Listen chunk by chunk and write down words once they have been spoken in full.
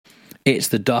It's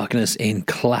the darkness in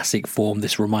classic form.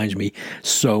 This reminds me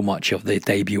so much of the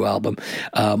debut album.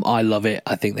 I love it.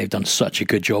 I think they've done such a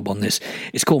good job on this.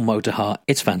 It's called Motor Heart.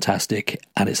 It's fantastic,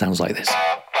 and it sounds like this.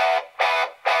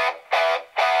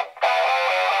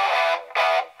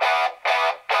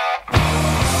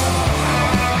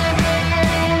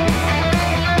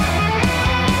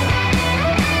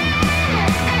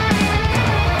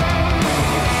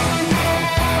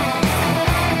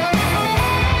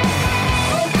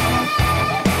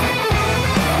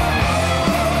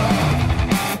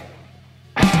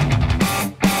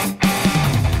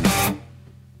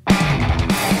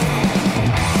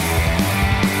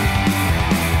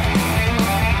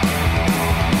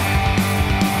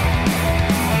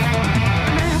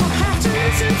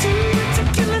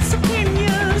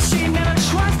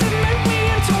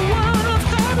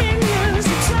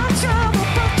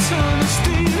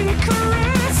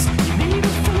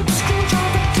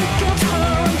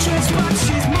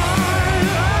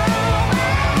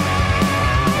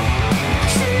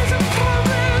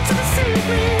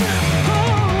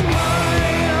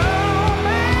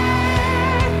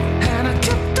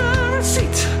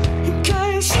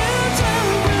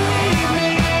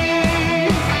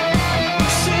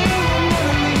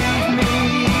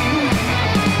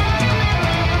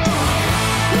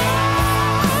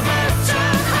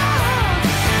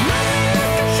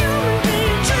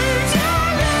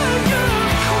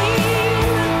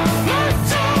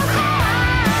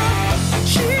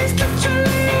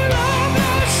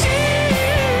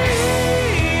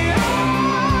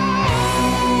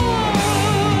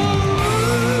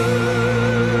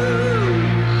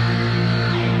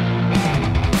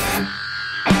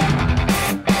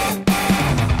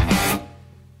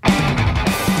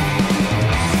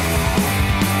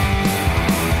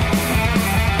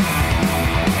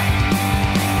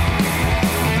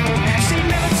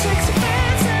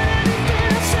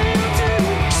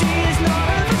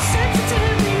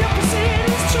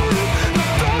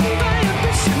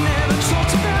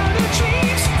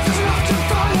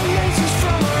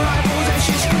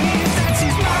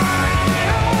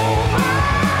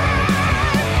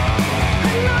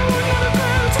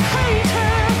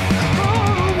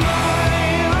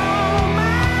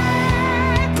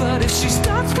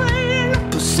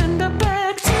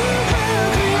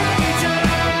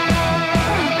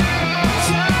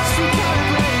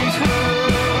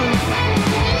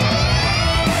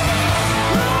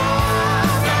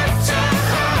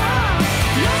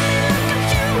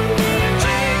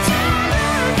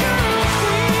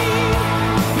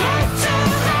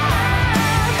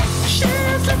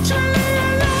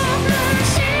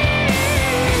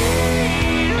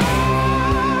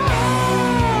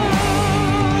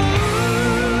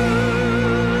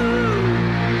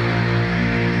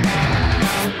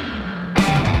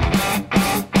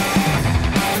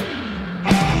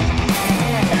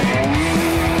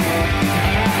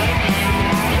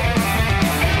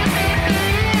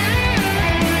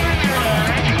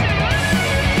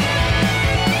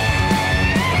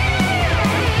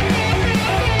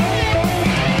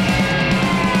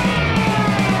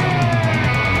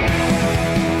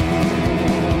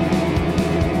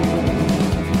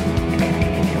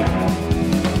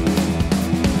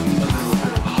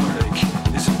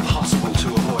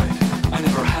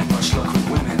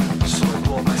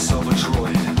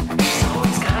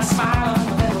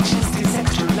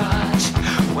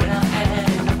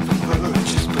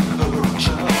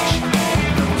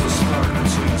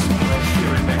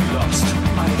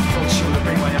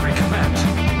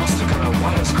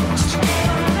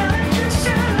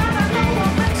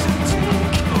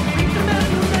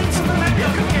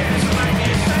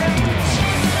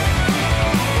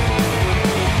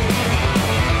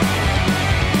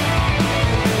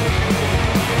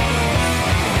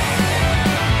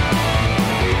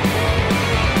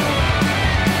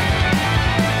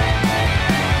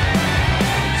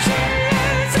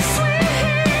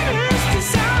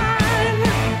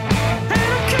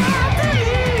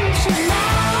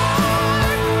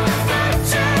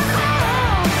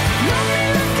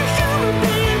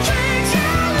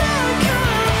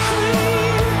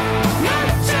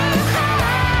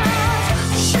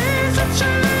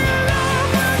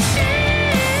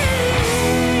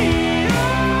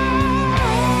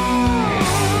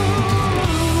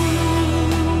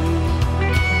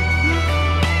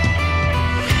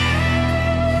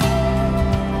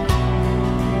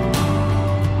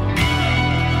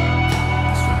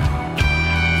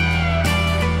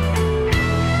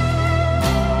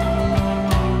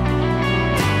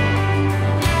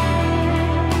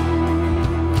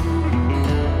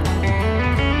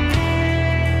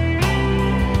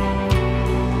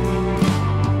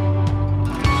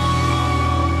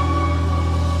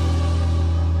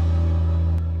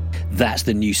 That's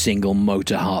the new single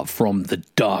Motor Heart from the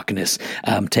Darkness,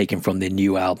 taken from their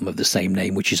new album of the same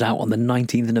name, which is out on the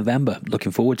 19th of November.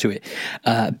 Looking forward to it.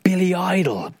 Billy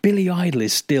Idol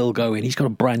is still going. He's got a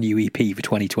brand new EP for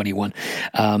 2021.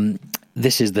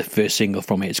 This is the first single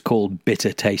from it. It's called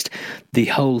Bitter Taste. The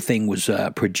whole thing was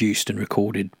produced and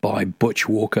recorded by Butch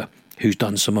Walker, who's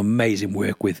done some amazing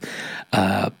work with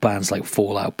bands like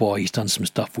Fall Out Boy. He's done some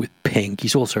stuff with Pink.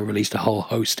 He's also released a whole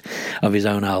host of his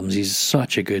own albums. He's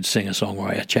such a good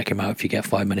singer-songwriter. Check him out if you get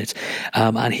 5 minutes.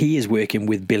 And he is working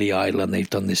with Billy Idol, and they've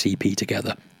done this EP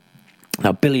together.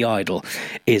 Now, Billy Idol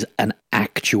is an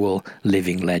actual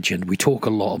living legend. We talk a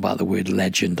lot about the word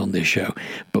legend on this show,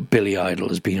 but Billy Idol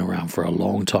has been around for a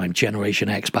long time. Generation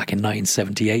X back in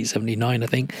 1978, 79, I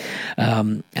think.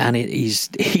 And he's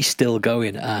still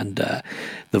going, and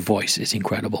the voice is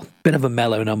incredible. Bit of a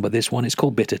mellow number, this one. It's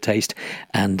called Bitter Taste,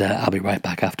 and I'll be right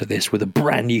back after this with a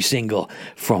brand new single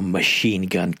from Machine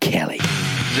Gun Kelly.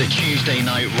 The Tuesday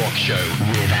Night Rock Show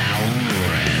with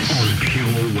Alvarez on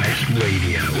Pure West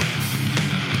Radio.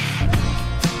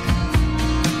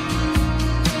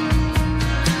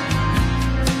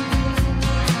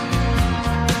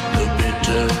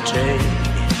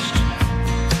 Taste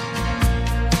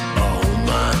on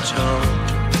my tongue,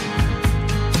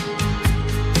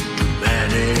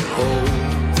 many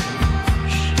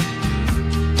holes,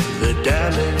 the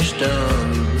damage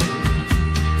done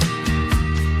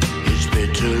is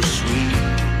bittersweet,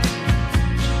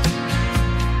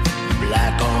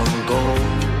 black on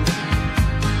gold,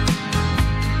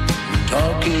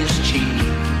 talk is cheap,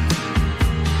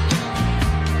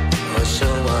 or so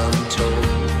I'm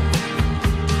told.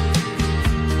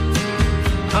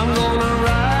 I'm gonna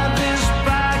ride this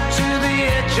bike to the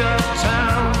edge of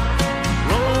town,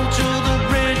 roll to the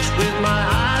bridge with my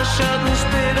eyes shut and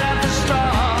spit at the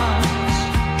stars,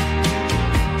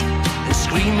 and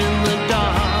scream in the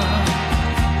dark.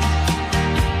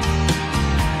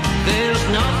 There's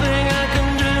nothing I can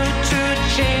do to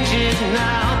change it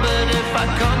now, but if I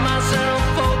cut myself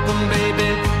open,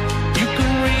 baby, you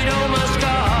can read all my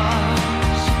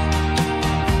scars,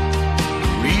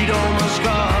 read all my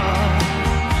scars.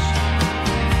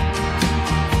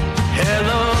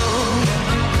 Hello,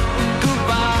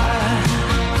 goodbye.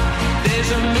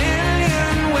 There's a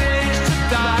million ways to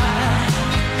die.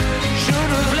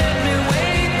 Should have let me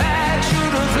way back.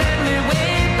 Should have let me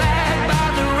way back by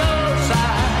the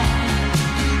roadside.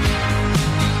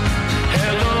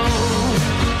 Hello,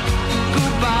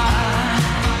 goodbye.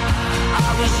 I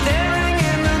was staring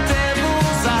in the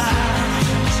devil's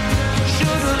eyes.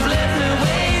 Should have let me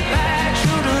way back.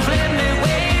 Should have let me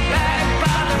way back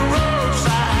by the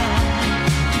roadside.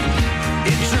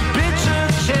 It's a bitter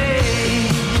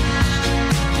taste,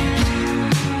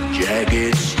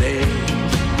 jagged stain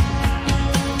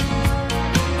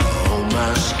on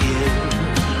my skin,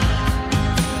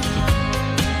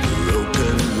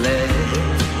 broken leg,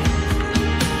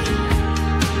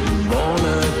 born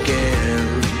again.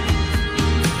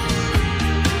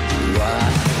 Why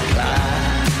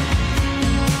lie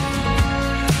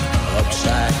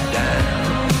upside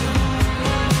down,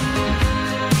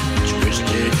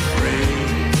 twisted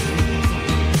frame,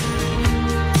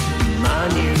 my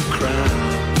new crown.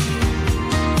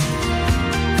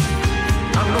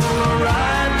 I'm gonna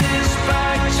ride this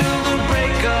bike till the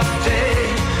break of day,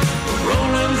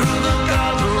 rolling through the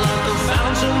garden like the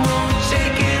fountain won't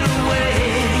take it away.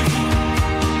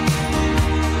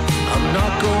 I'm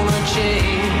not gonna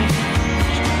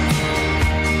change.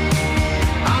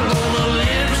 I'm gonna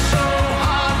live so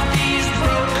hard these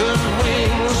broken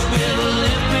wings will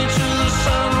lift me to the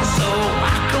sun so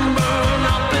I can burn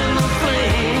up in the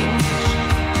flames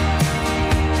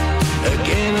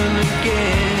again and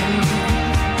again.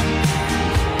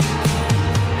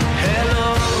 Hello,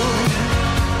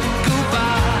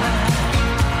 goodbye.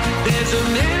 There's a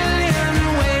million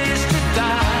ways to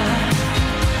die.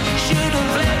 Should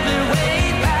have let me way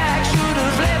back. Should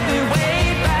have let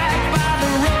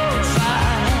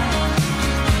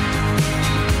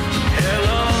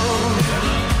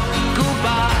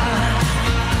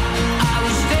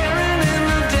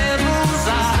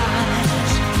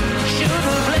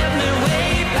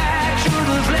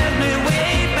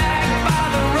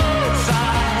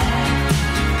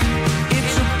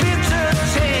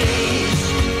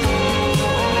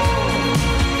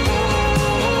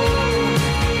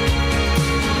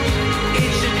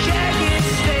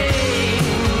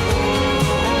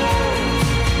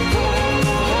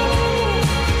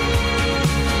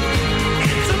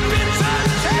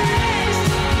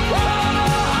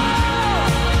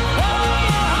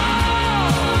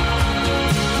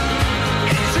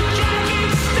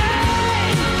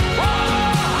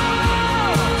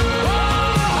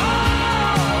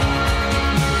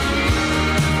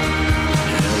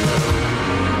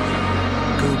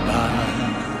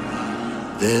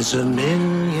There's a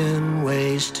million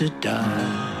ways to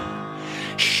die.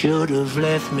 Should have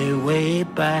left me way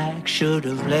back, should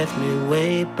have left me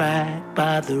way back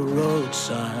by the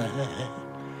roadside.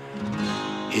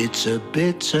 It's a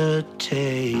bitter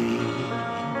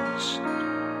taste.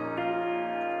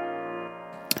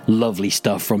 Lovely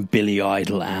stuff from Billy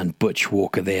Idol and Butch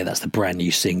Walker there. That's the brand new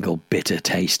single, Bitter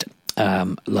Taste.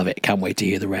 Love it. Can't wait to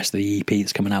hear the rest of the EP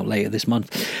that's coming out later this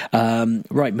month.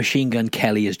 Right, Machine Gun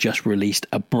Kelly has just released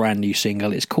a brand new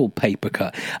single. It's called Paper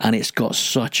Cut, and it's got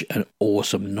such an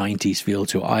awesome 90s feel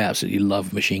to it. I absolutely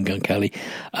love Machine Gun Kelly.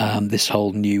 This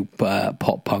whole new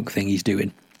pop punk thing he's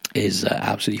doing is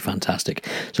absolutely fantastic.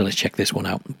 So let's check this one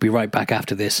out. Be right back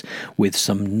after this with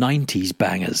some 90s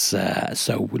bangers.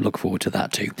 So we look forward to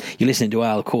that too. You're listening to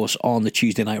Al, of course, on the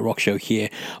Tuesday Night Rock Show here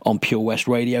on Pure West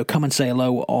Radio. Come and say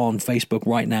hello on Facebook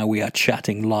right now. We are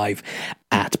chatting live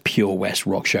at Pure West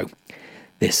Rock Show.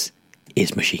 This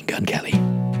is Machine Gun Kelly.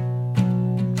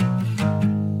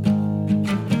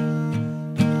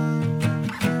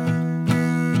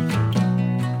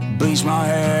 Bleach my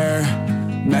hair,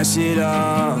 mess it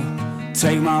up,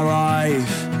 take my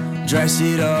life, dress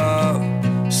it up,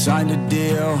 signed a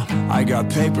deal, I got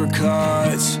paper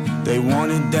cuts, they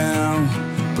want it down,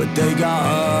 but they got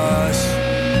us.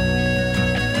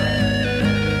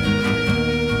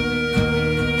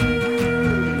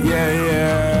 Yeah,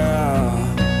 yeah.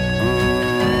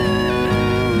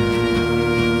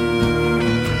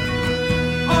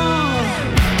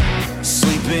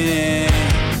 Sleeping in,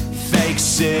 fake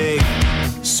sick,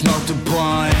 smoked a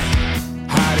blunt,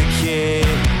 had a kid,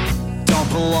 don't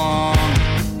belong,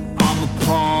 I'm a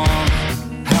punk,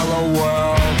 hello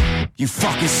world, you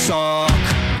fucking suck.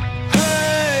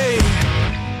 Hey,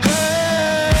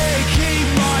 hey, keep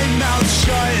my mouth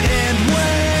shut and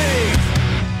wait.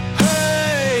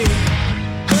 Hey,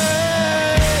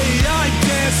 hey, I'm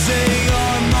dancing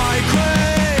on my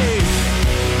grave.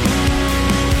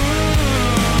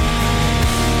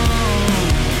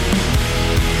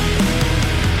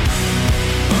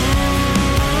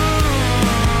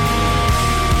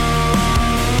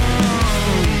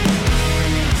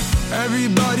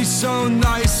 Everybody's so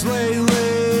nice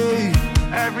lately.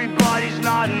 Everybody's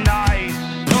not nice.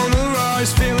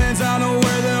 Polarized feelings, I don't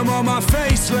wear them on my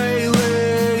face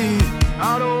lately.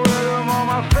 I don't wear them on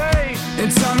my face.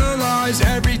 Internalize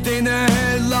everything the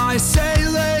headlines say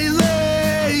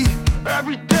lately.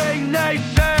 Everything they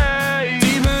say.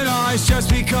 Demonized just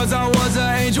because I was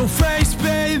an angel face,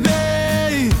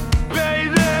 baby.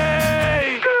 Baby.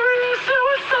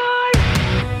 Suicide.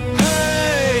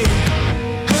 Hey,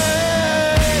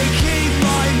 hey, keep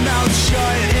my mouth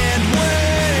shut and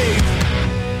wait.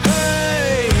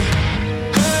 Hey,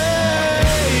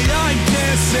 hey, I'm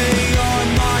dancing on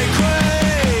my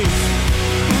grave.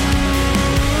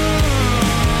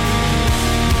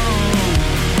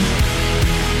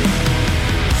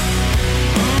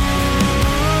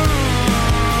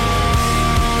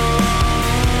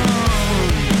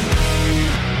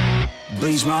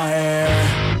 Bleach my hair,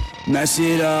 mess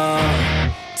it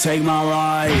up, take my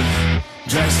life,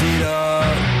 dress it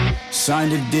up,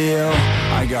 signed a deal,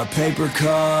 I got paper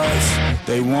cuts,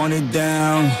 they want it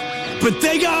down, but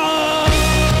they got us.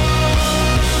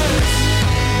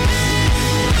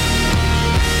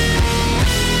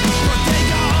 But they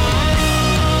got us.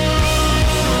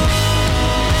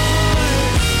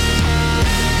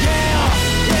 Yeah, yeah.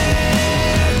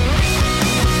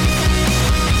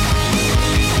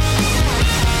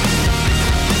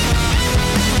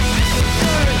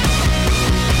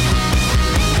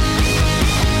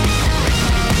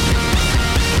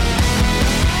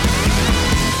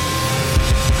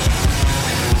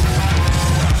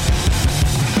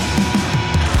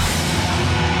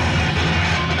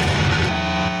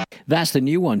 That's the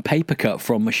new one, Paper Cut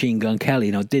from Machine Gun Kelly.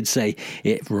 And I did say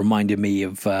it reminded me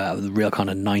of the real kind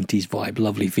of 90s vibe,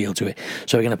 lovely feel to it.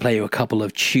 So we're going to play you a couple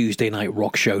of Tuesday Night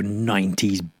Rock Show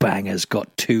 90s bangers.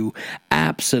 Got two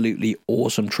absolutely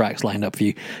awesome tracks lined up for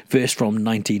you. First from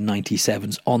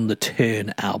 1997's On the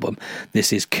Turn album.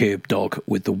 This is Curb Dog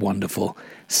with the wonderful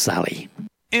Sally.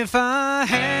 If I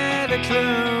had a clue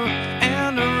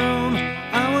and a room,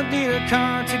 I would need a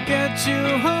car to get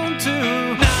you home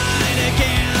tonight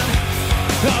again.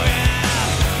 Oh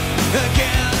yeah,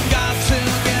 again, got to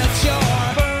get your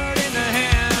bird in the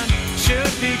hand.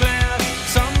 Should be glad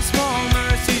some small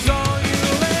mercy's all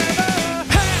you'll ever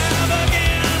have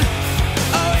again.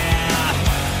 Oh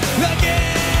yeah,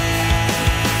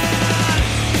 again.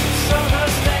 So the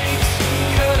stakes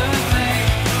couldn't think.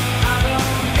 I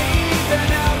don't need the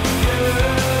help of you.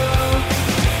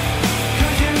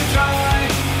 Could you try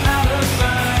out of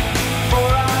sight? For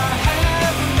I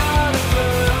haven't got a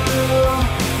clue.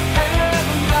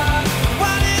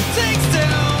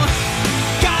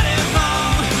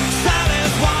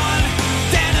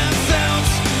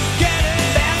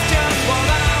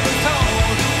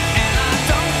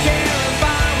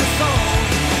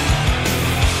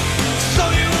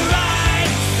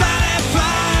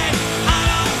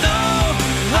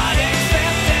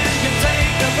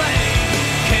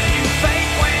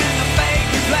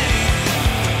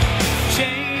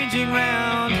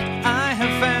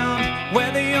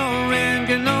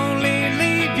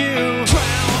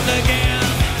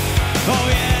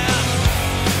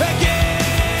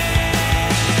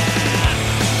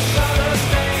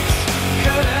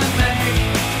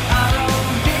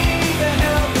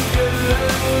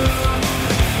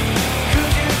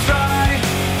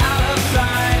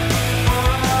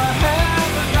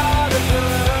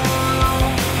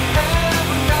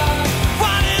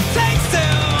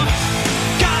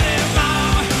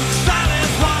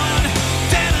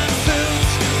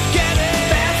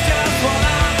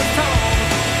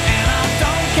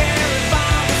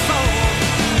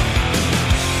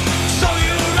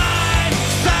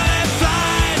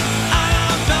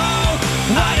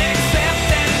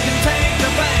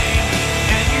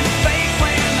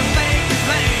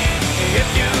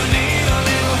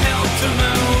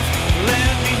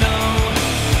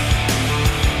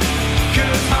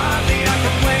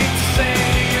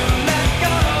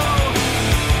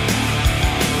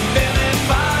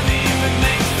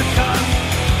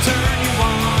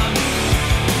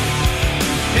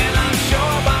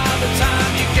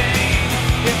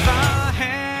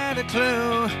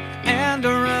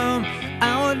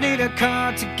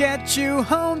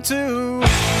 home to.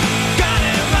 Got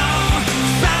it wrong,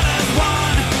 silent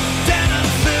one, denim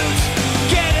suits,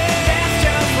 get it? That's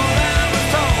just what I was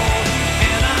told,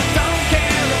 and I don't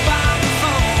care about the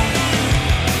phone.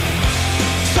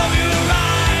 So you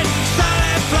ride,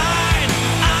 silent flight,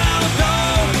 I don't know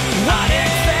what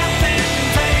accepting can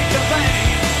take the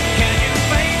blame. Can you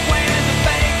fake when the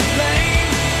fake is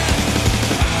lame?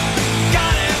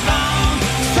 Got it wrong,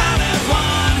 silent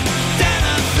one,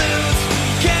 denim suits,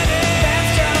 get it?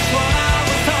 That's just what I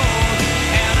was told,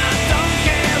 and I don't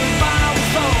care about the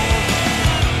phone.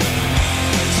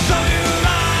 So you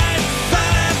ride,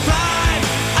 silent flight,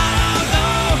 I don't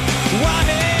know what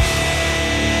it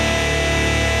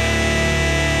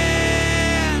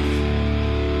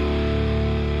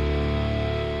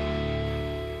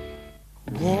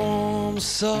is. Warm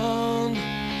sun,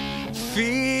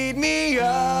 feed me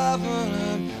up when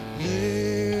I'm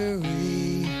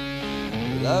weary.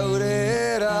 Load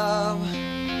it up,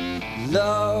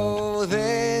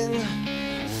 loathing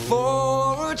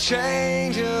for a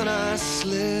change, and I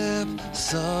slip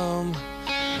some,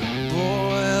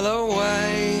 boil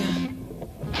away.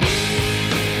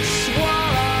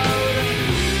 Swallowed,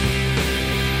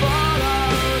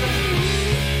 followed,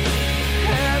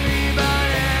 heavy by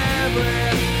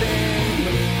everything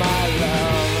but my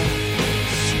love.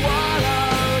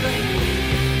 Swallowed,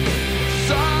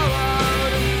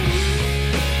 sorrowed,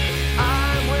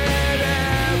 I'm with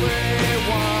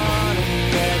everyone and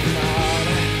yet not.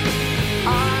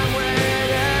 I'm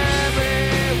with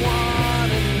everyone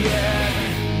and yet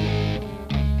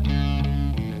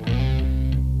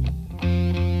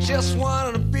just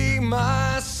wanted to be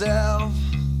myself.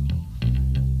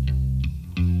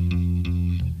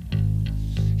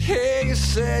 Hey, you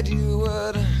said you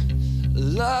would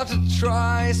love to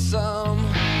try some.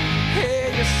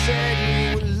 Hey, you said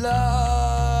you would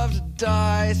love to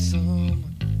die some.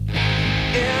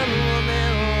 In the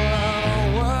middle of the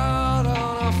world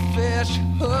on a fish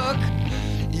hook.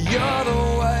 You're the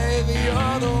wave,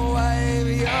 you're the wave,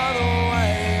 you're the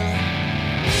wave.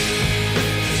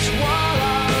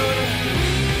 Swallowed,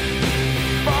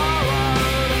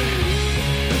 borrowed,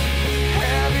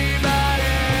 heavy by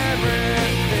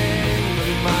everything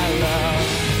but my love.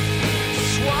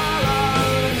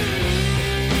 Swallowed,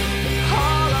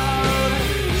 hollowed,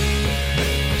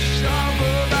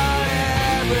 shuffled by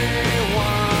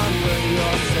everyone but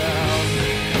yourself.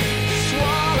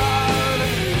 Swallowed,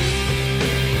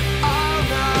 oh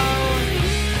no,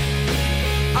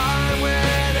 I'm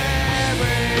with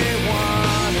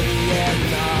everyone and yet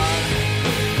not.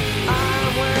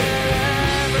 I'm with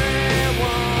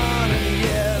everyone and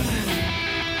yet.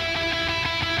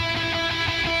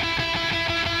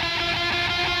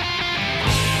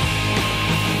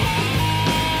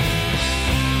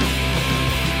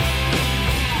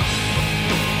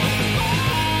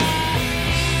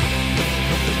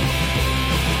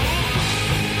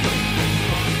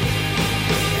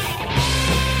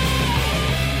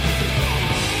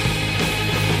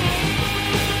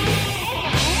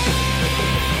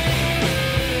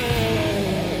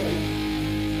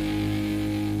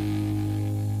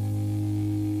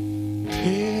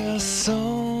 Pierce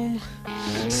on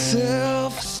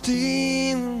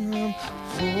self-esteem, I'm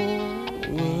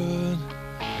forward,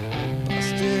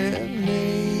 busted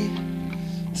knee,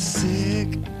 sick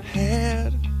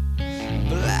head,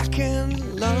 blackened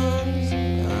lungs,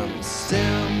 I'm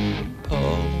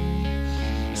simple,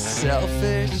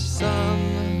 selfish son.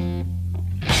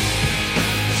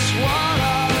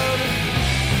 Swallowed,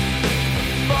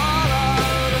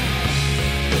 followed,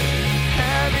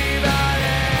 heavy by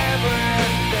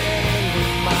everything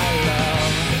but my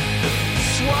love.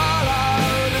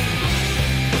 Swallowed,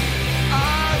 I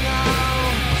know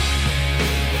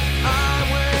I'm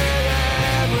with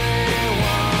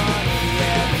everyone,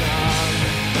 yet none.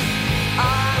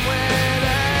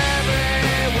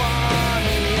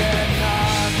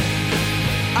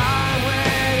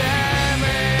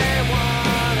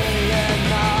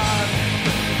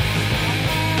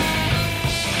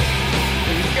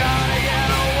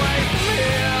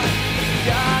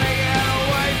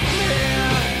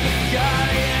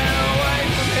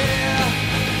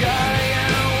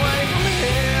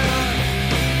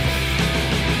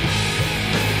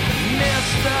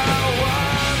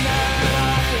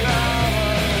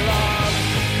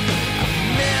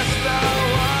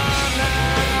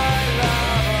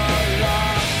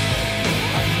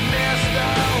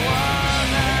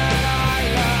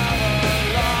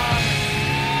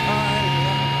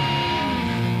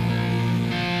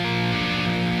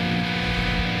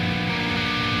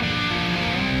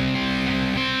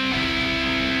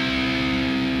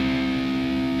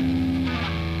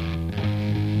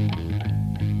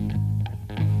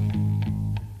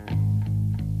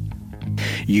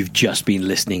 You've just been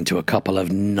listening to a couple of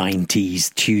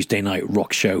 90s Tuesday Night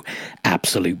Rock Show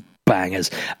absolute bangers.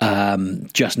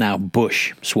 Just now,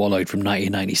 Bush, Swallowed from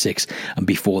 1996, and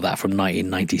before that from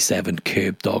 1997,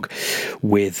 Curb Dog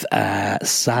with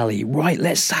Sally. Right,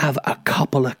 let's have a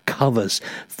couple of covers.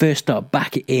 First up,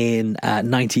 back in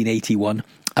 1981,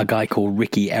 a guy called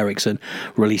Ricky Erickson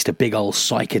released a big old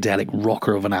psychedelic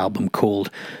rocker of an album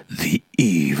called The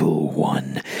Evil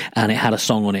One, and it had a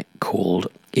song on it called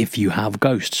If You Have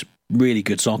Ghosts. Really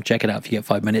good song. Check it out if you get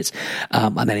 5 minutes.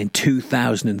 And then in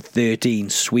 2013,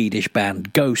 Swedish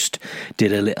band Ghost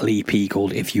did a little EP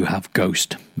called If You Have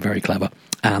Ghost. Very clever.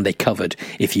 And they covered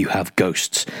If You Have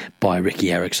Ghosts by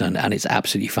Ricky Erickson, and it's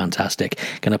absolutely fantastic.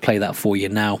 Going to play that for you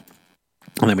now.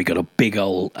 And then we got a big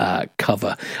old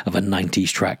cover of a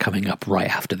 90s track coming up right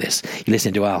after this. You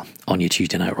listen to Al on your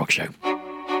Tuesday Night Rock Show.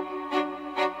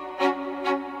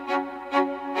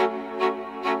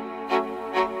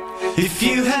 If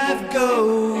you have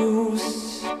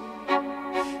ghosts,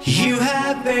 you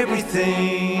have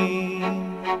everything.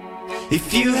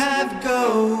 If you have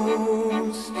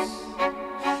ghosts,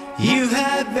 you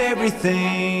have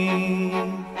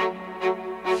everything.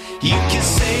 You can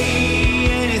say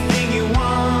anything you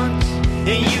want,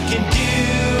 and you can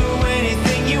do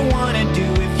anything you want to do.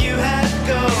 If you have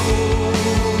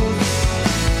ghosts,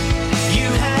 you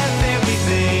have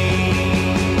everything.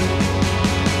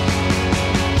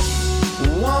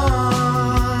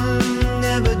 One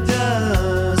never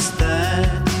does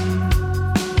that.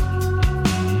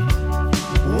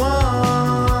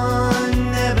 One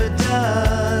never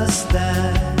does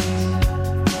that.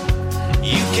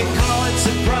 You can call it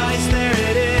surprise, there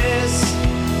it is,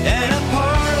 and a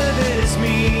part of it is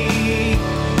me.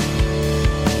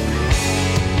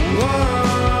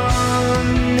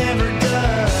 One never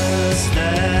does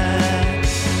that.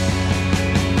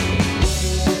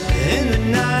 In the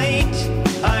night,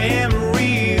 I am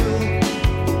real.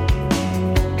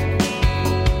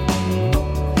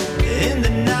 In the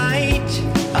night,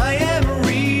 I am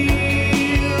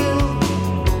real.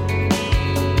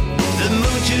 The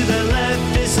moon to the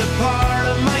left is a part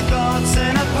of my thoughts,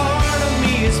 and a part of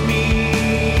me is me.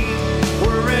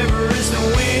 Wherever is the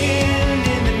wind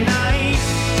in the night,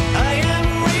 I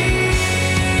am real.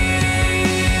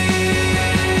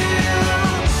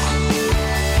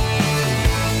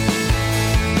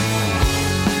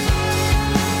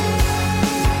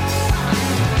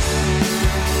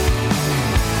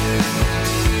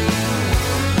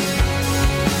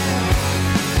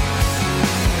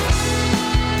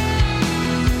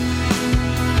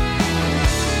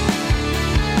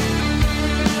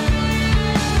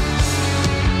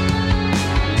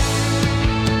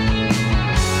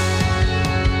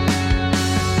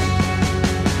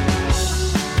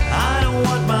 I don't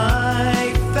want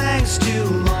my fangs too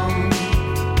long.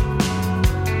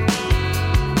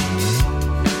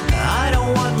 I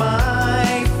don't want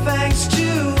my fangs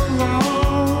too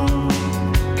long.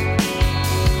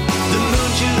 The moon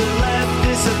to the left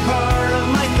is a part of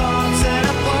my thoughts, and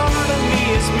a part of me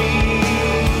is me.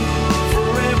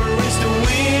 Forever is the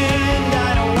wind.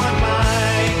 I don't want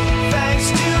my fangs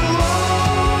too long.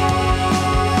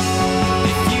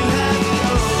 If you have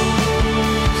ghosts,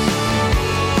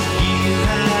 you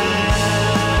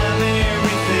have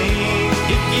everything.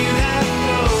 If you have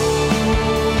ghosts,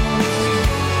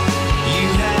 you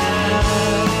have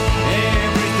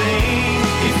everything.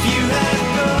 If you have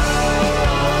ghosts,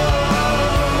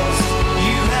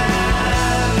 you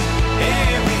have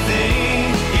everything.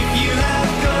 If you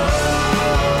have ghosts,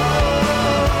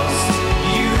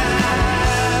 you have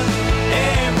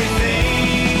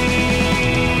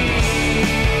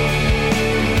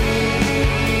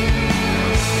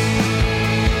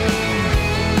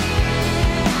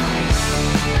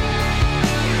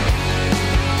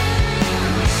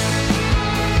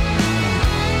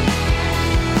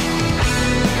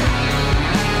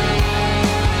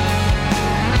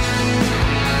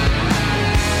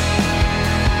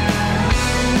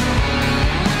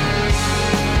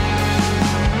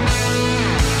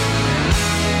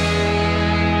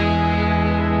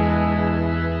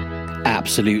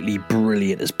Absolutely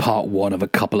brilliant as part one of a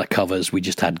couple of covers. We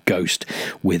just had Ghost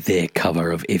with their cover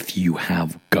of If You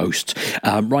Have Ghosts.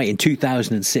 Right, in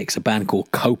 2006, a band called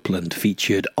Copeland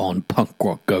featured on Punk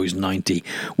Rock Goes 90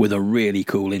 with a really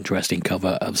cool, interesting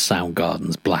cover of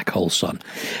Soundgarden's Black Hole Sun.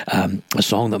 A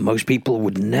song that most people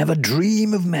would never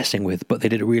dream of messing with, but they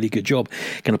did a really good job.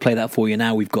 Going to play that for you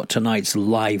now. We've got tonight's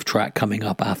live track coming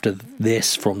up after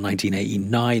this from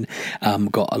 1989.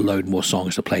 Got a load more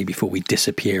songs to play before we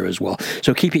disappear as well.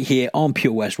 So keep it here on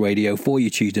Pure West Radio for your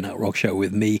Tuesday Night Rock Show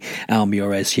with me, Al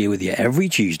Muir, here with you every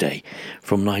Tuesday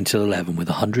from 9 till 11 with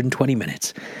 120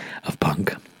 minutes of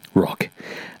punk, rock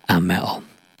and metal.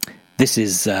 This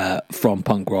is from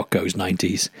Punk Rock Goes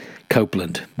 90s,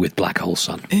 Copeland with Black Hole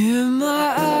Sun. In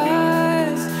my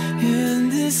eyes,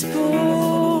 indisposed,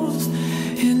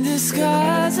 in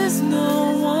disguises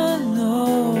no one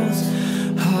knows,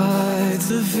 hides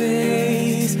the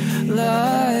face,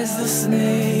 lies the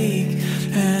snake,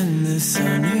 and the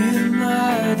sun in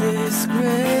my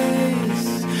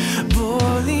disgrace.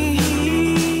 Boiling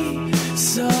heat,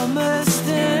 summer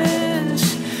stench,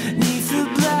 neath the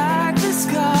black, the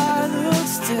sky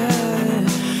looks dead.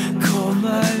 Call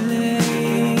my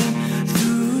name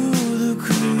through the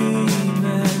cream,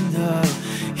 and I'll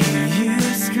hear you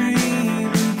scream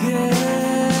again.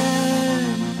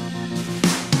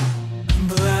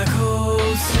 Black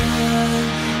hole sun,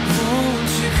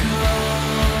 won't you come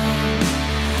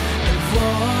and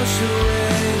wash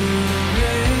away the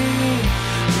rain?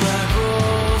 Black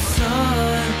hole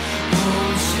sun,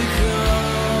 won't you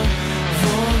come,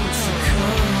 won't you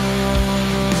come?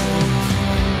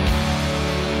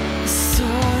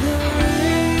 Sudden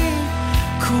rain,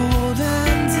 cold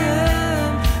and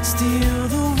damp, steal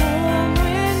the warm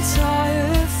wind,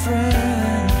 tired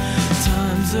friend.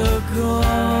 Times are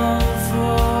gone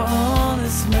for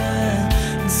honest men,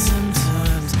 and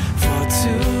sometimes far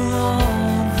too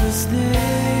long for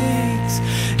snakes.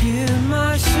 In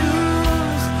my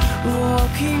shoes,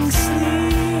 walking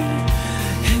sleep,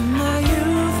 in my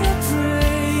youth I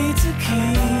pray to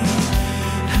keep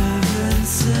heaven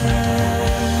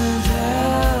sent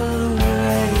hell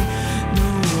away. No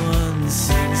one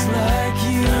sings like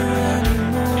you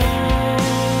anymore.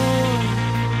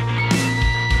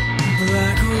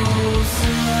 Black hole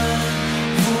sun,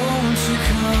 won't you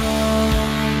come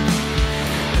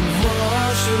and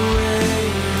wash away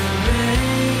the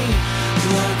rain?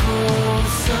 Black hole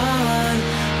sun,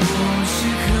 won't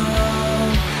you come,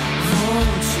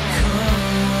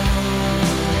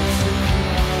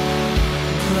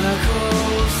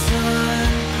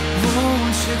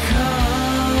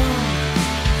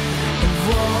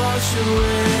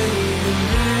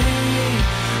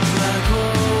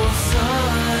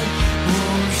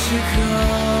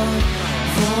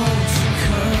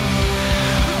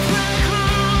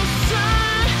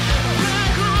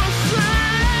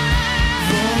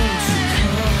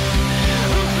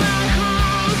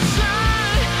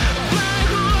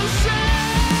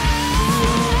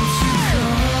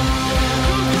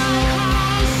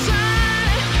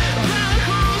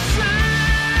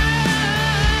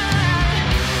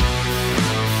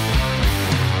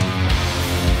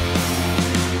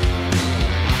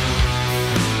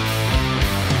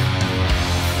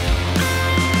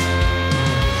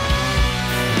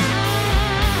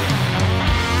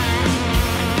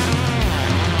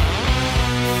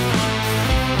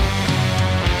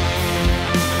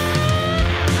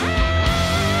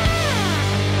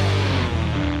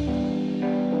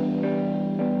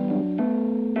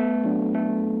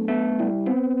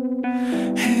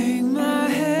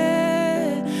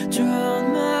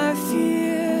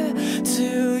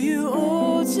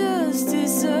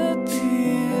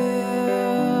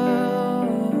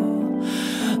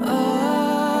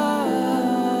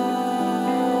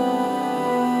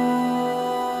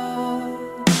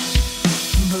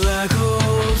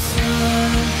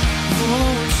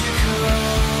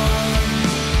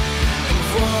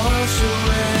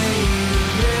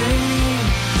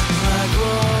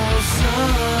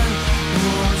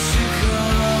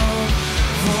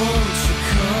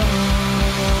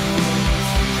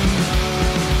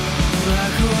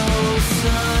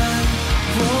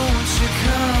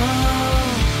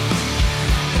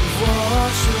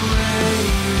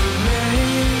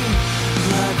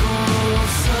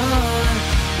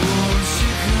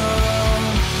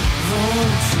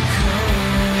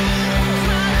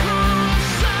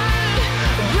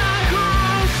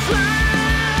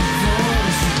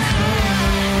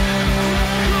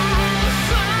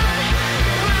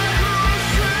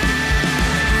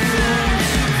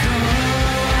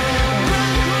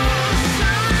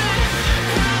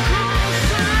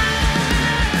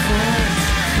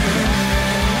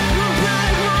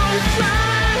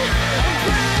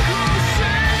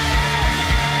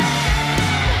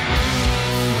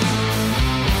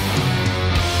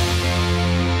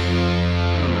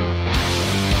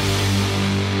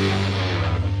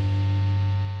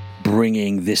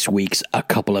 bringing this week's A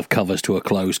Couple of Covers to a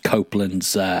close.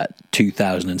 Copeland's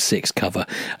 2006 cover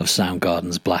of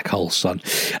Soundgarden's Black Hole Sun.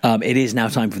 It is now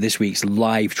time for this week's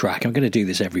live track. I'm going to do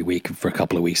this every week for a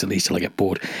couple of weeks at least till I get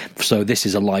bored. So this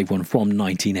is a live one from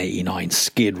 1989.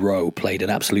 Skid Row played an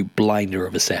absolute blinder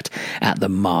of a set at the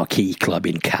Marquee Club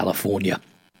in California.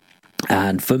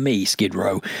 And for me, Skid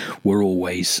Row were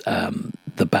always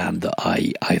the band that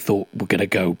I thought were going to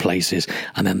go places,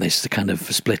 and then they kind of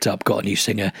split up, got a new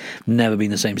singer, never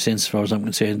been the same since, as far as I'm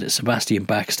concerned. Sebastian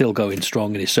Bach still going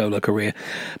strong in his solo career,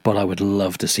 but I would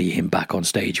love to see him back on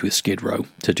stage with Skid Row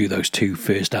to do those two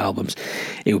first albums.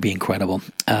 It would be incredible.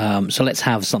 So let's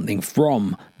have something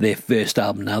from their first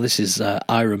album now. This is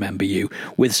I Remember You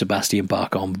with Sebastian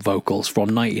Bach on vocals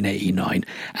from 1989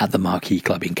 at the Marquee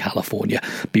Club in California.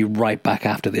 Be right back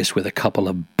after this with a couple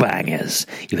of bangers.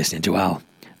 You're listening to Al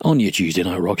on your Tuesday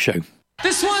Night Rock Show.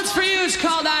 This one's for you. It's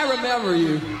called I Remember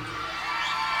You.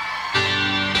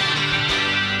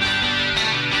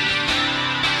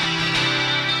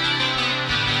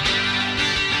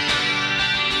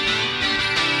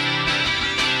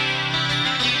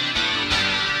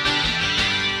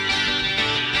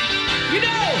 You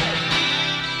know,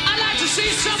 I'd like to see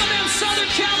some of them Southern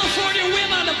California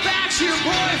women on the backs of your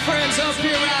boyfriends up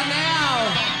here right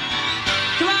now.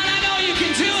 Come on, I know you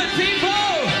can do it, people.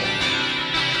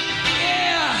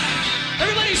 Yeah.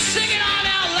 Everybody sing it on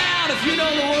out loud if you know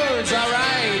the words, all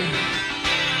right?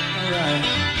 All right.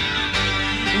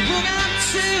 We'll out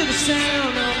to the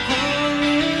sound of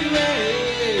pouring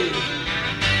rain.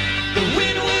 The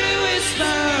wind would whisper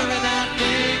and I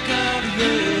think of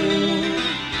you.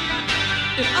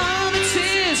 And all the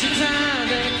tears of time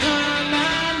that come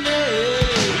my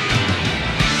name.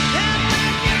 And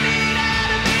when you need out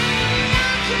of me,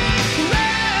 I can't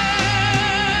grow.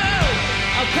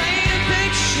 I'll paint a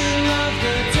picture of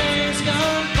the days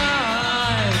gone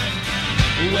by.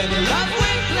 When love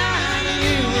went blind and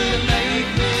you would make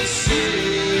me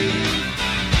see.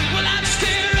 Well, I'd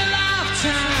stare a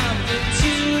lifetime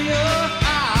into your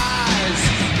eyes.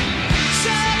 So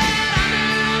that I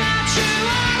knew that you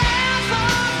were there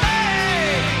for me.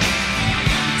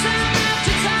 Time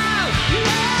after time, you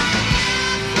were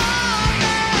there for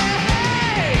me.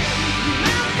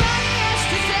 Remember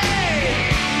yesterday,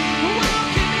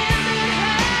 walking in the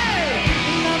hay.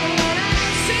 Another one I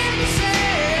seem to say,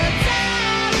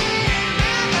 I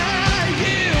remember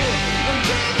you. And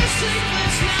through the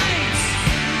sleepless nights,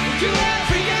 through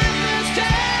every endless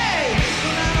day.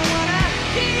 And I don't wanna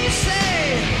hear you say,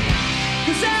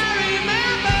 'cause I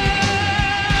remember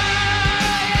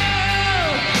you.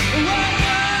 Whoa,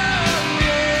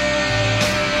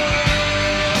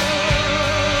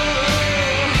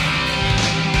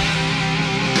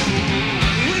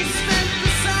 we spent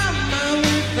the summer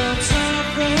with the top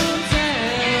run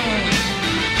down.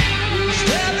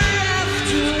 Ever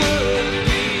after would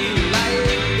be like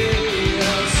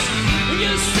this.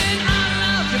 You said I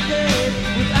love you, babe,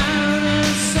 without a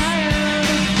sound.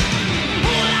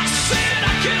 Well, I said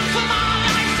I give for my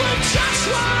life for just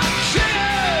one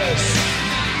kiss.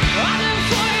 I live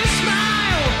for your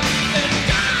smile and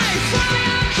die for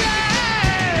your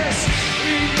kiss.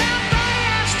 Remember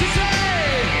yesterday,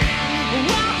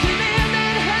 walking in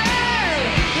that hay.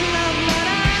 Love what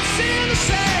I seem to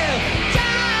say.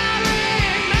 I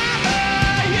remember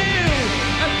you.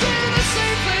 And through the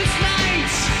sleepless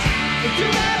nights,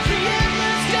 through every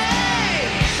endless day.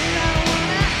 And I don't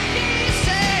wanna hear you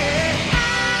say, I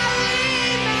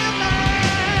remember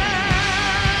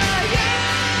you.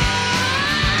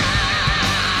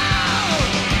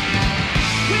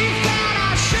 We've had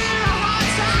our share of hard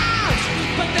times,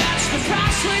 but that's the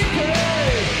price we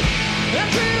pay. And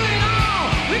through it all,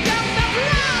 we got the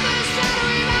brothers that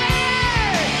we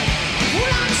made.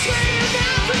 Well, I'm saying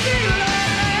now for delay.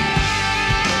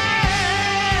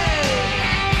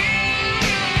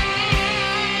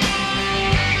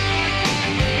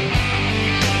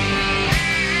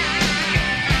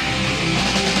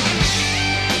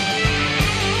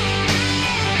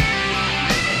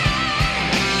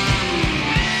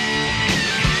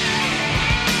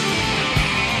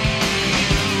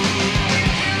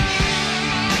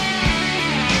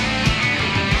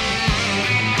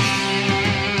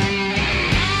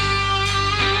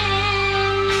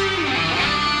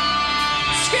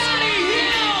 Scotty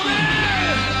Hill,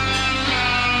 man.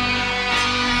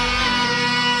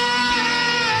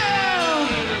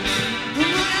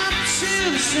 We're out to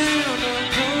the sound of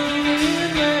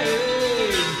pouring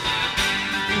rain.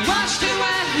 Watched it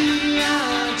while I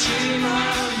dream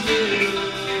of you.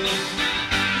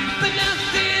 But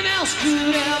nothing else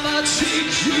could ever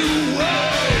take you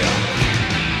away.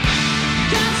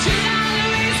 'Cause you'll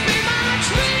always be my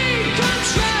dream.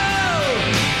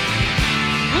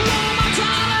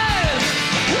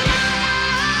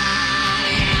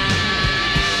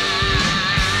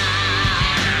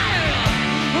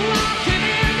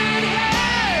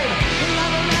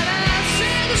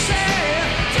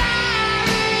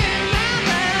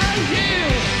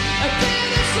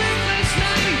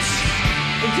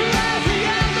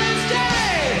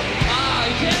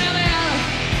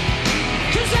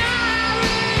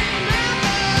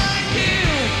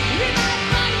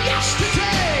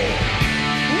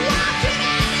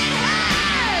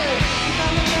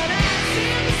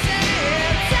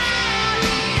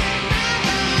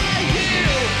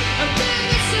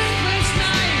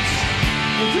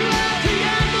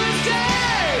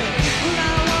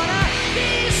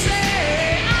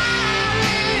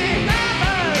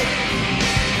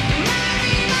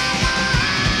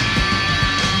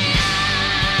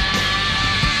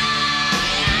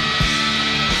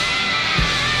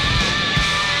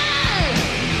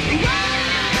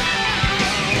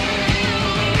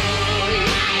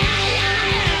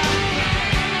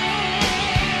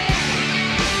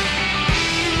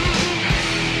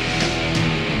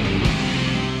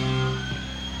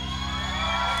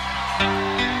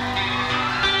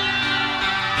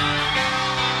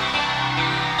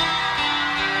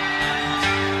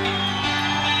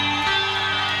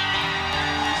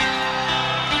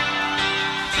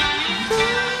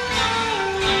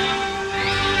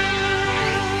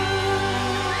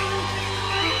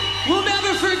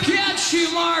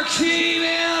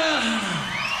 man.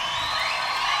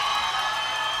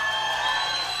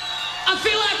 I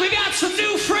feel like we got some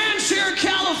new friends here in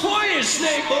California,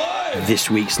 Snake Boy. This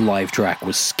week's live track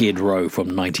was Skid Row from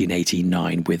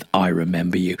 1989 with I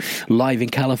Remember You. Live in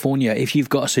California. If you've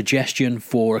got a suggestion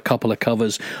for a couple of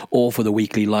covers or for the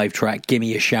weekly live track, give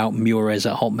me a shout,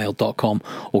 muirez@hotmail.com,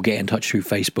 or get in touch through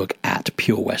Facebook at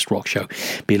Pure West Rock Show.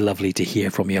 Be lovely to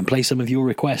hear from you and play some of your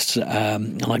requests,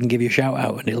 and I can give you a shout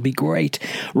out and it'll be great.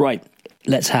 Right.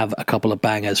 Let's have a couple of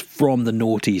bangers from the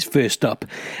noughties. First up,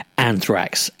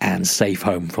 Anthrax and Safe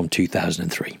Home from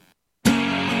 2003.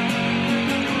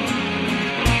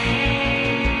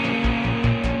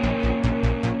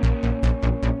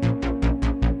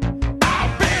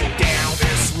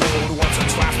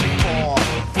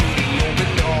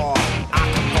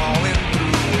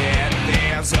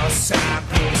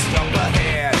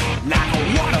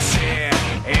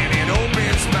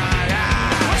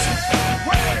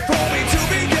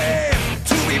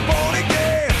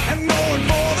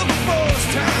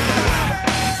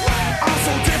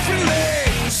 Different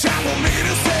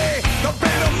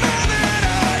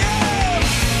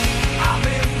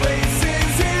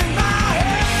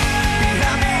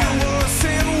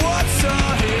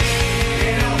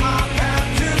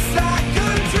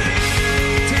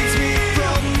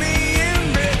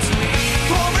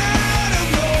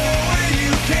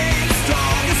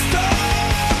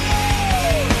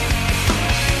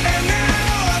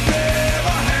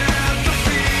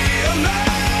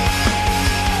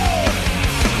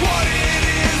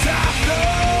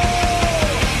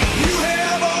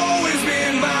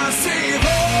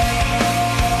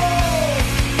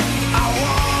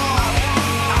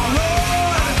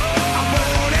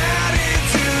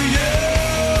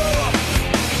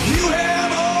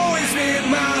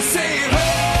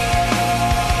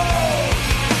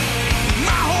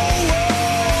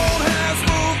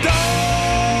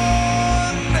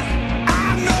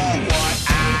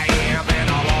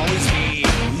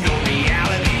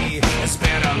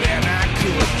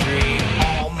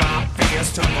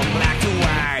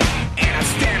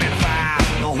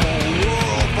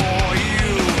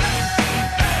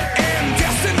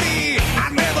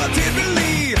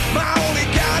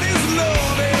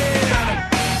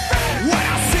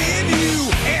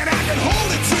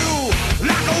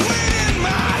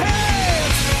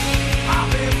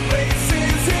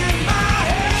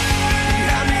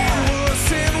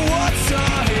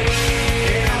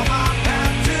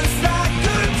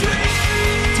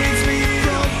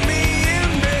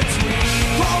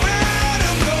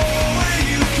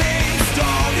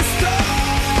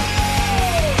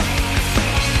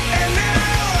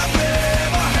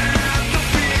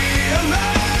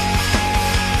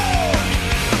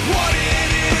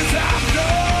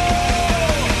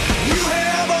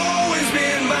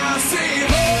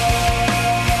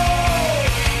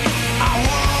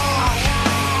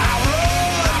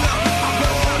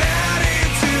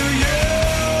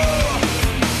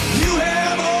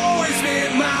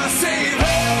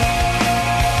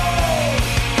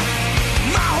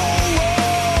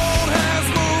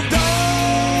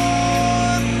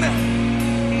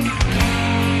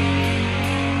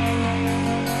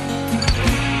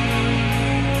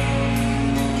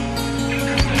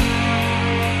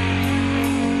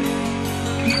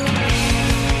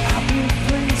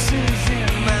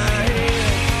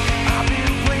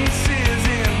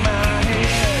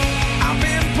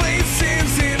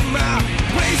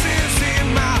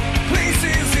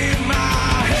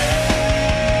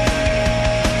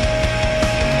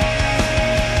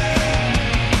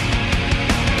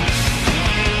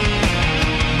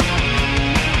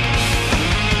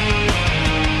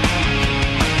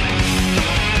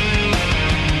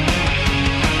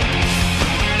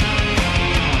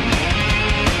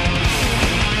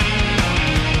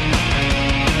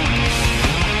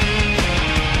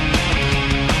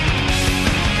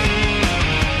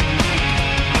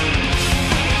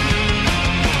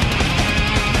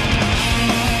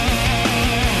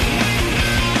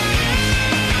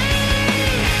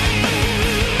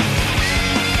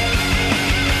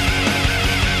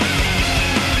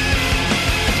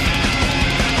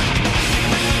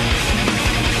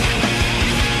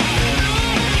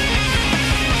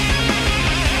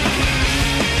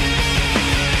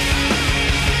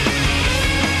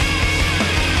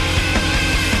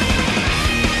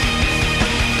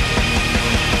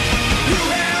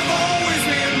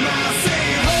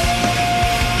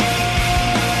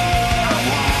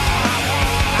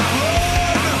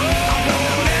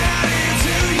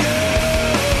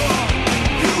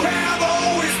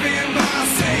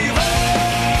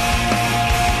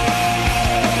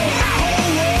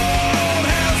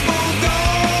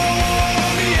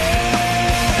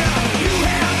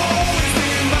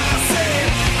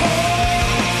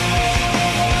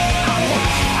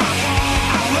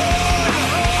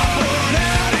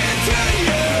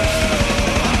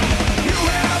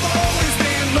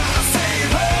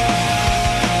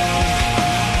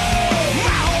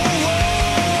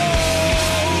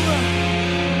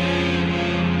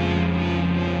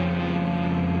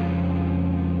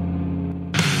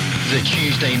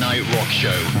Night Rock Show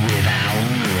with Al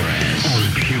Morris on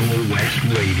Pure West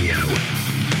Radio.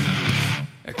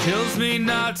 It kills me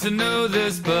not to know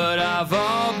this, but I've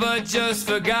all but just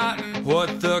forgotten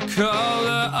what the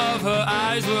color of her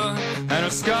eyes were, and her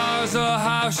scars or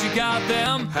how she got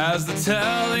them. As the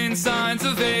telling signs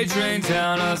of age rain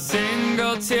down, a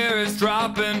single tear is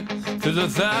dropping through the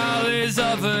valleys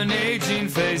of an aging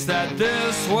face that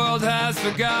this world has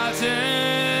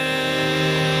forgotten.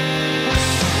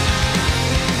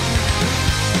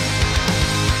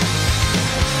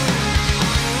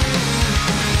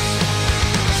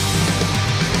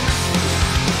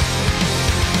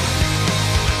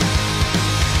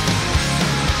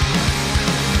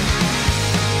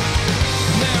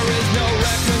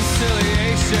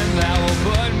 That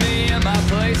will put me in my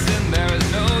place, and there is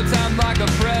no time like a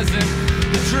present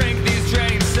to drink these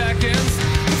draining seconds.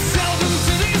 Seldom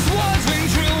do these words ring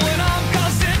true when I'm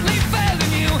constantly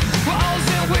failing you. Walls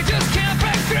that we just can't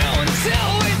break through until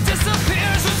we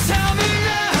disappear. So tell me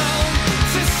now,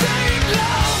 this ain't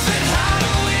love, and how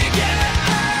do we get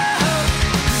out?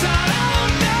 'Cause I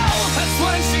don't know. That's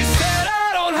when she said,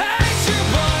 I don't hate you,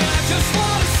 but I just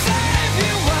wanna save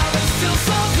you while there's still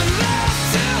something left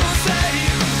to say.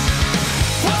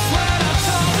 That's when I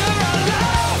told her I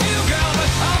love you, girl, but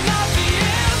I'm not the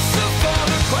answer for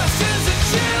the questions that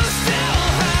you still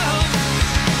have.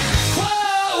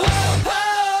 Whoa, whoa,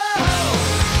 whoa.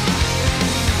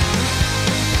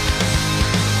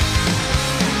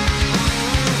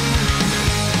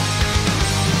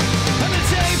 And the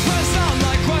day pressed on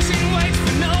like crushing weights,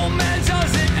 but no man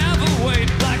does it ever wait.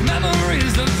 Like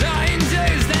memories of dying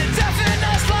days that deafen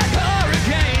us like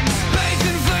hurricanes. Bathed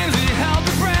in flames, we held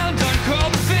the brand,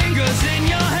 uncurled the fingers in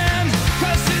your hand,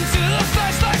 pressed into the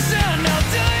face like sand. Now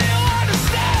do you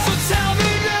understand? So tell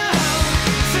me now,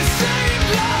 this ain't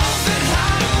love, and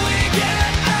how do we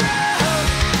get out?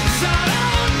 'Cause I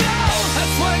don't know.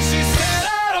 That's when she said,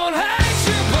 I don't hate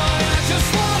you, but I just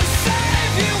wanna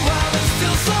save you while there's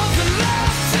still something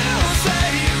left to say.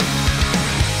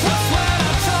 That's when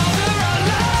I told her I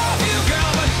love you,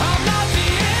 girl, but I'm not the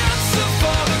answer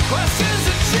for the questions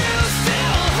that you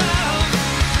still have.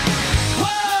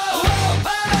 Whoa, whoa,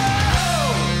 whoa.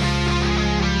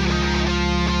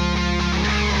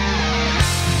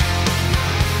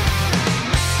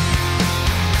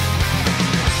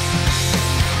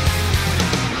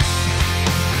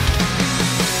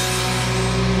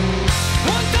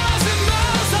 One 1,000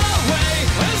 miles away,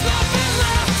 there's nothing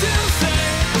left to say.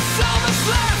 There's so much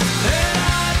left that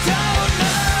I don't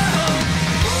know.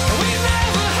 We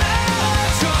never had a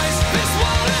choice. This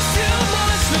world is too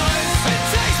much noise. It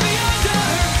takes me under.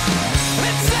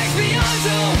 It takes me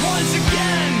under once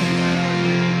again.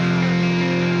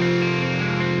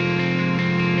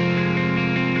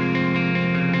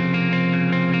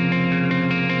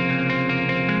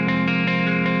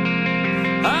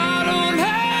 I don't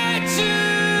hate you.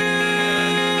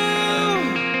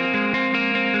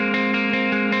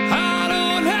 I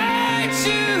don't hate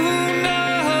you, no.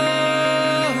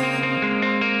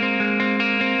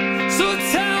 So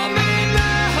tell me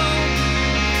now,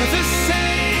 if this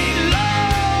ain't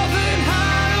love, then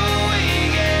how do we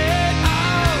get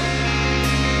out?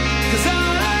 'Cause I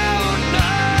don't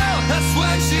know. That's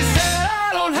when she said, I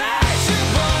don't hate you,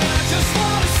 but I just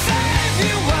wanna save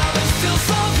you while there's still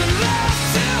something left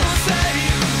to say.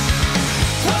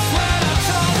 That's when I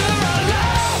told her I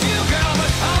love you, girl,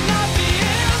 but I'm not the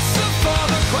answer for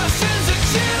the questions that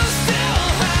you still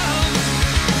have.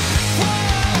 Whoa,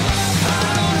 I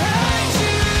don't hate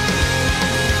you.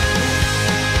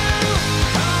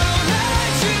 I don't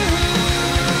hate you.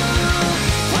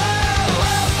 Whoa,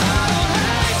 I don't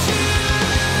hate you.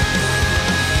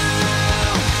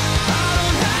 I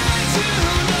don't hate you,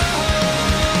 no.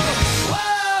 Whoa.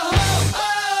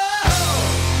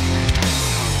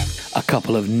 A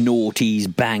couple of noughties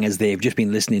bangers there. You've just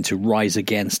been listening to Rise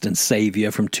Against and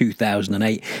Saviour from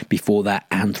 2008. Before that,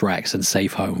 Anthrax and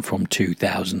Safe Home from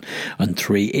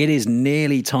 2003. It is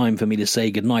nearly time for me to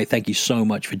say goodnight. Thank you so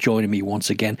much for joining me once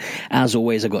again. As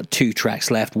always, I've got 2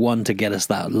 tracks left. One to get us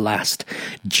that last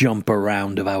jump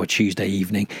around of our Tuesday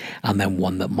evening, and then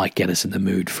one that might get us in the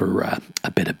mood for a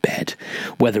bit of bed.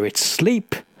 Whether it's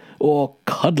sleep or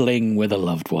cuddling with a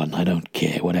loved one, I don't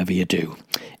care, whatever you do.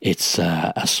 It's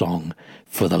a song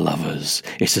for the lovers.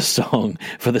 It's a song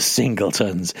for the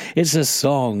singletons. It's a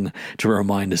song to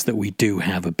remind us that we do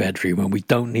have a bedroom and we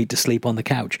don't need to sleep on the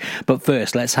couch. But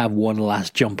first, let's have one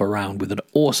last jump around with an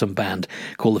awesome band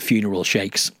called the Funeral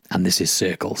Shakes, and this is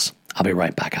Circles. I'll be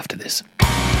right back after this.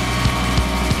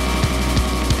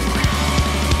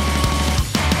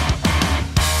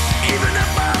 Even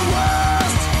at my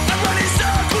worst, I'm running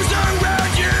circles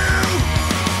around you.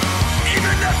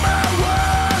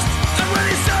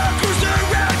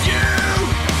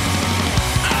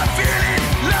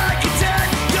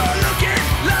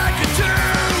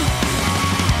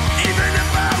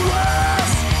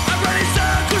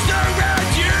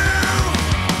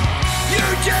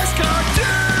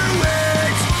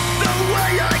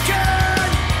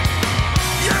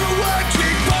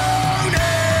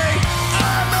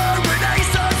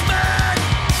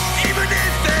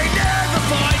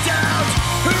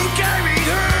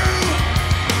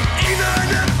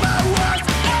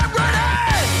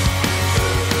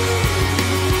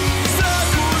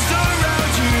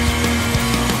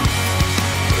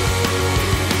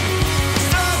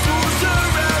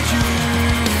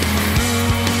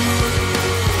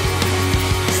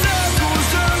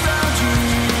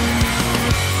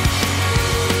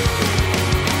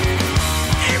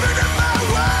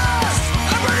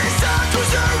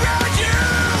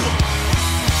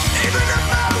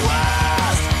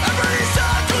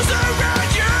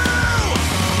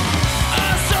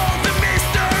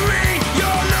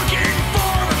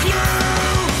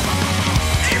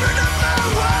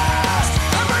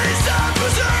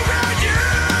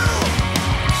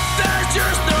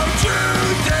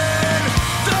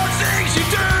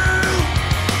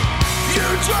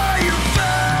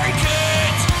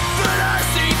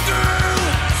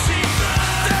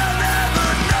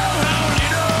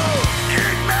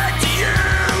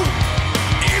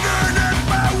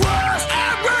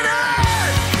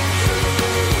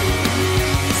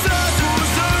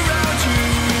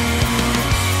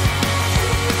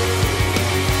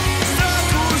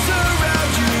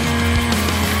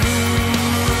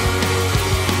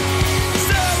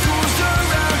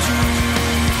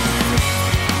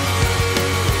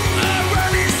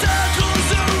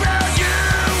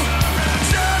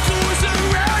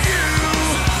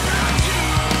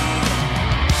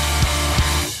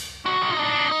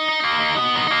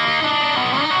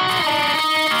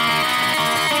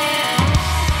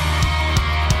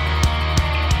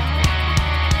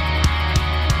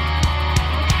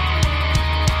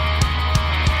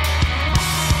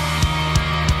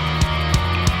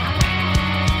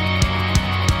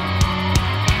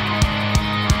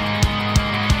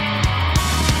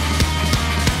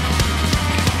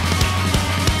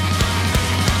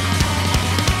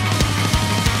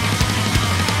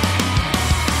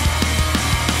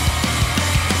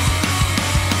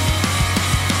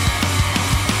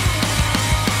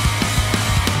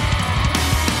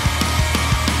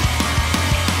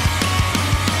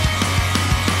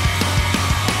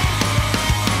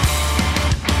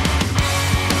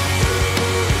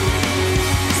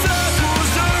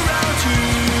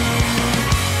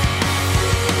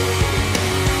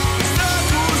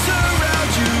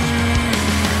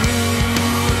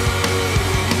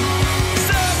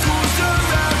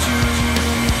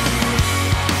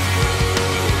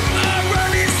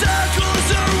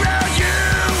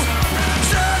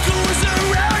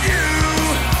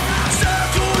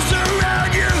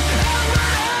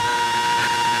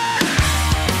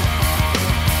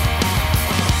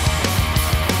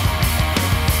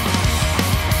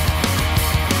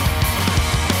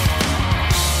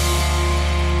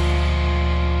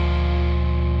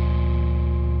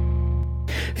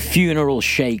 funeral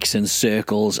shakes and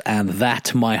circles, and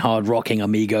that, my hard-rocking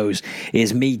amigos,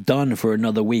 is me done for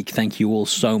another week. Thank you all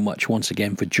so much once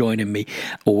again for joining me.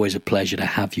 Always a pleasure to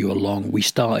have you along. We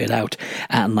started out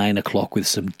at 9 o'clock with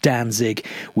some Danzig.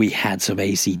 We had some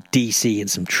AC/DC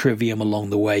and some Trivium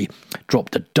along the way.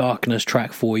 Dropped a Darkness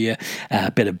track for you,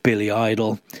 a bit of Billy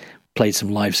Idol, played some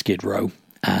live Skid Row.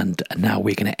 And now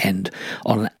we're going to end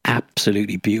on an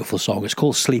absolutely beautiful song. It's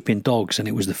called Sleeping Dogs, and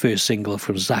it was the first single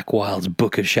from Zakk Wylde's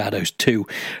Book of Shadows 2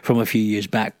 from a few years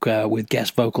back, with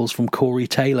guest vocals from Corey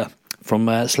Taylor from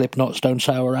Slipknot, Stone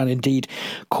Sour, and indeed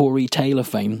Corey Taylor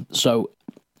fame. So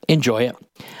enjoy it.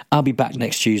 I'll be back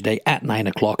next Tuesday at 9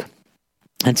 o'clock.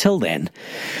 Until then,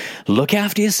 look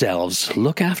after yourselves,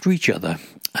 look after each other,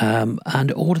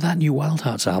 and order that new Wild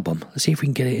Hearts album. Let's see if we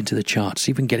can get it into the charts,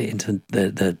 see if we can get it into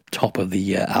the top of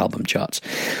the album charts.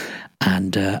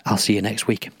 And I'll see you next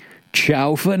week.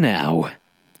 Ciao for now,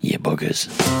 you buggers.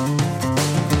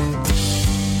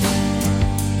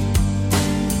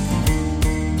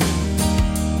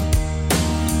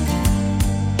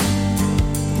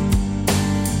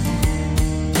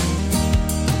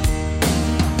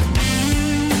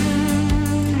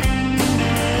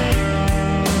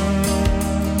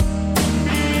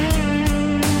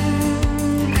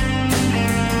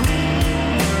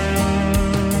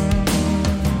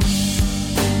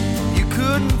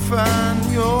 Find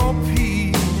your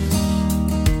peace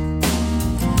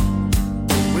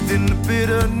within the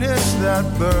bitterness that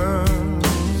burns.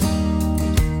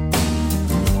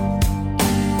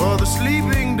 For the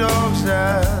sleeping dogs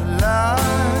that lie,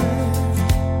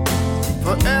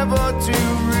 forever to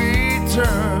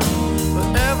return,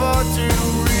 forever to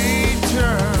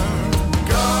return.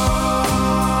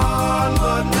 Gone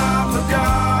but not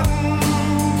forgotten.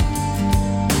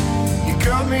 You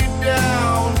cut me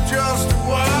down just to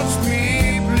watch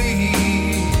me bleed.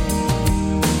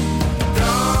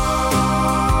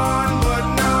 Gone but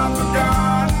not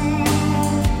forgotten.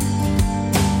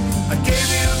 I gave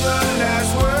you the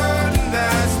last word, and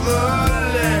that's the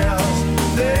last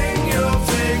thing you'll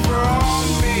take from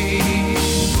me.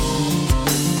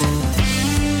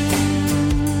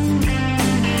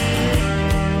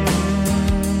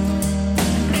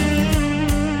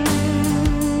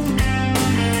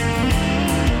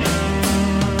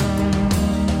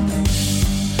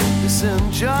 This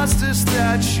injustice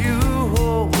that you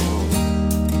hold,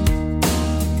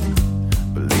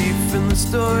 belief in the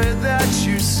story that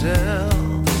you sell,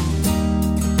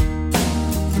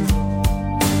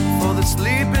 for the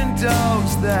sleeping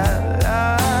dogs that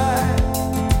lie,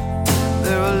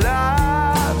 they're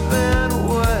alive and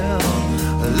well,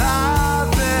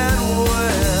 alive and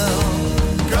well.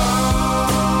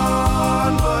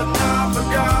 Gone but not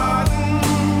forgotten.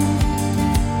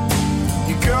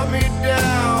 You cut me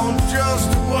down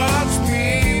just to watch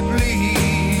me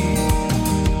bleed.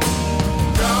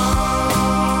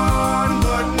 Gone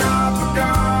but not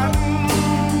forgotten.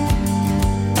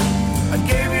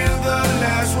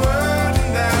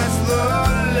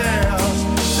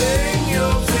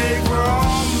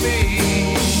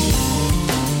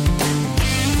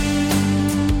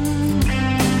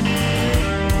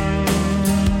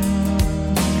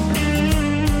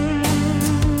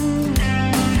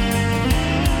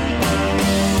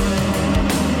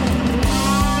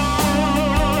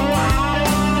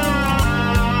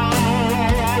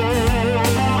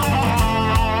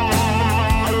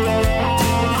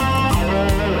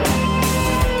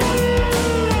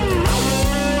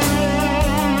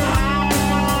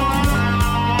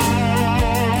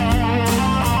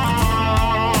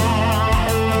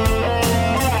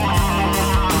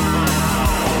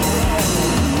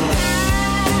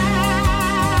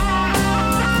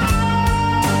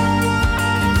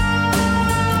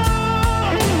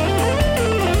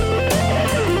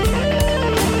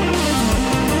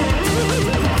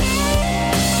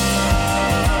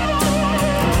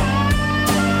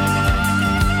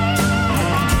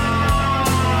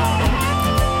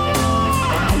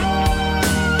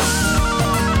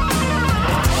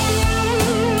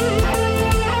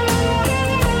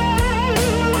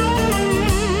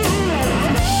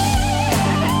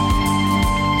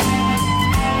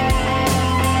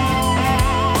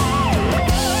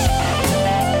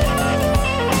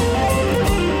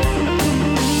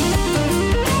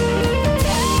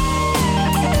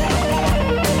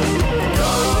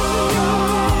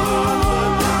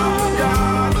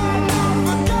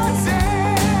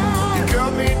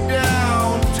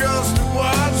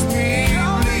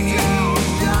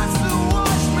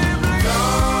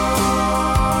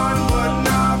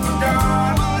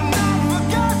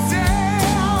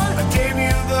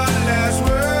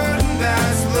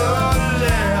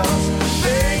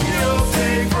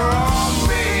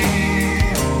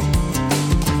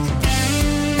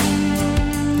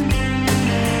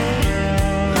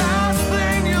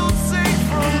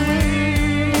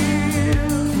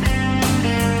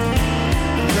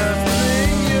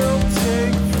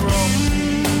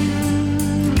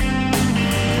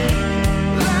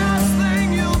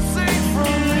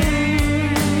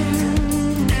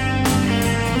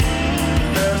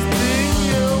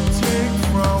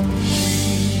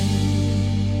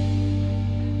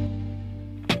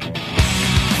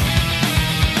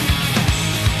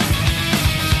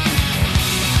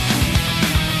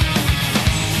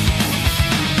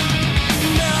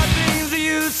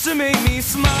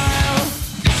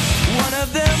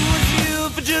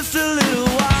 just a little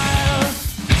while.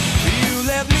 You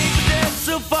left me for dead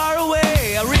so far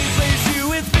away. I replace you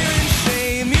with fear and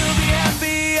shame. You'll be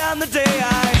happy on the day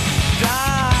I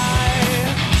die.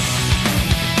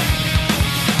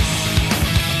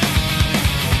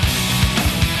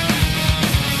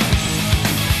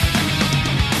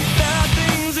 There are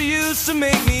things that used to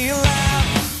make me laugh,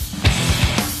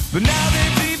 but now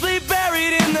they're deeply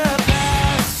buried in the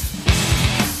past.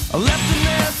 I left a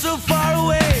mess so far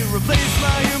away, replaced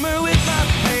my humor with my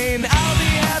pain. I'll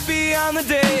be happy on the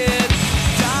day it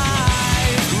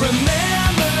dies.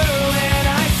 Remember when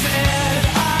I said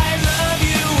I love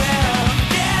you? Well,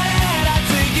 yeah, I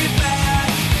take it back.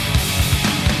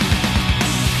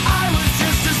 I was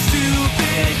just a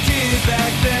stupid kid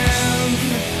back then.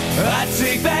 I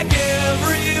take back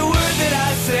every word that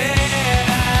I said.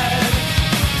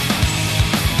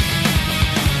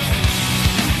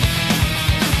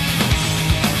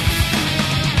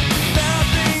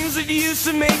 Used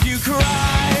to make you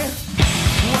cry.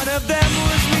 One of them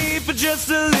was me for just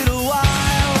a little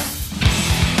while.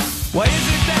 Why is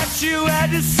it that you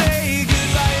had to say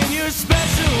goodbye in your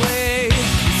special way?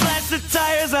 Slash the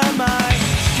tires on my